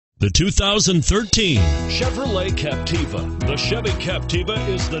The 2013 Chevrolet Captiva. The Chevy Captiva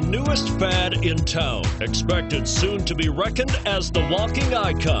is the newest fad in town. Expected soon to be reckoned as the walking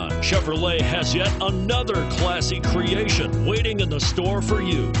icon, Chevrolet has yet another classy creation waiting in the store for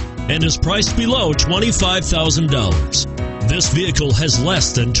you and is priced below $25,000. This vehicle has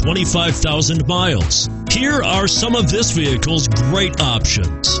less than 25,000 miles. Here are some of this vehicle's great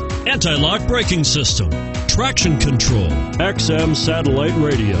options: anti-lock braking system, traction control, XM satellite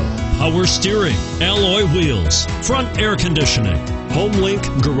radio, power steering, alloy wheels, front air conditioning, HomeLink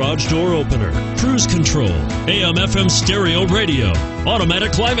garage door opener, cruise control, AM/FM stereo radio,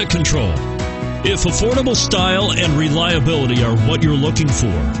 automatic climate control. If affordable style and reliability are what you're looking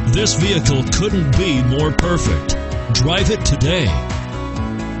for, this vehicle couldn't be more perfect. Drive it today.